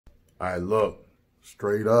All right, look,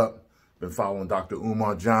 straight up, been following Dr.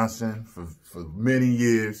 Umar Johnson for many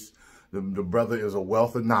years. The brother is a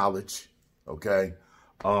wealth of knowledge, okay?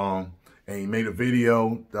 And he made a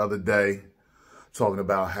video the other day talking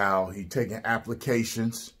about how he taking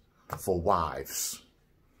applications for wives,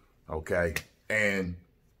 okay? And,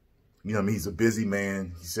 you know, he's a busy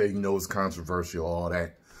man. He said, you know, it's controversial, all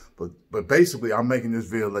that. But basically, I'm making this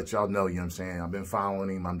video to let y'all know, you know what I'm saying? I've been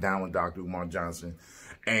following him. I'm down with Dr. Umar Johnson.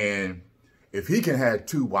 And if he can have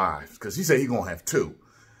 2 wives, because he said he's going to have 2.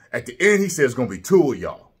 At the end, he said it's going to be 2 of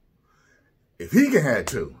y'all. If he can have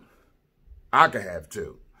 2, I can have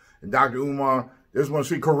 2. And Dr. Umar, this one,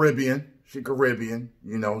 she Caribbean. She Caribbean.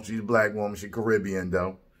 You know, she's a black woman. She Caribbean,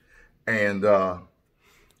 though. And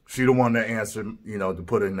she the one that answered, you know, to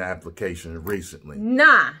put in the application recently.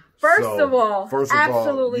 Nah. First of all,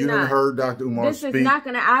 absolutely you not. done heard Dr. Umar speak. This is not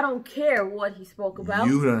going to, I don't care what he spoke about.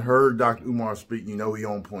 You done heard Dr. Umar speak. You know he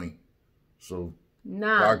on point. So,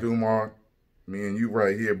 nah. Dr. Umar, me and you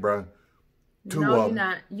right here, bro. 2 no, of you're them.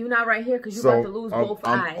 not. You're not right here because you're about to lose both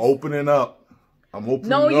eyes. I'm opening up. I'm opening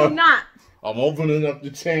no, up. you're not. I'm opening up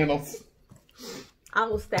the channels. I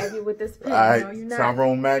will stab you with this pen. All right. No, you're not.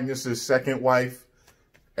 Tyrone Magnus' second wife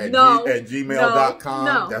at no, at gmail.com.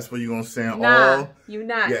 No. That's where you're going to send all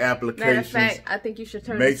your applications. Matter of fact, I think you should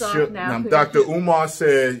turn this off now. Now, Dr. Umar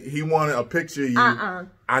said he wanted a picture of you.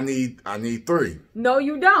 I need 3. No,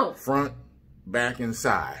 you don't. Front, back, and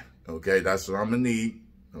side. Okay, that's what I'm going to need.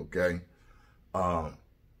 Okay.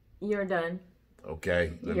 You're done.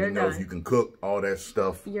 Okay. Let me know if you can cook, all that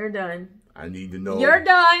stuff. You're done. I need to know. You're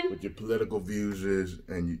done. What your political views is,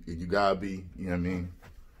 and you gotta be, you know what I mean,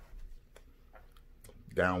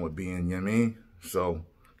 down with being, you know what I mean? So,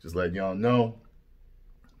 just letting y'all know,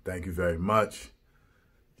 thank you very much.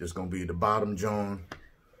 Just gonna be at the bottom, John.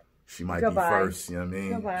 She might be first, you know what I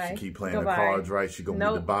mean? Goodbye. She keep playing the cards right. She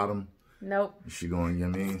gonna be the bottom. Nope. She going, you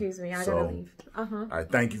know what I mean? Excuse me, I gotta leave. All right,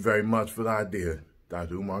 thank you very much for the idea,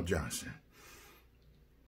 Dr. Umar Johnson.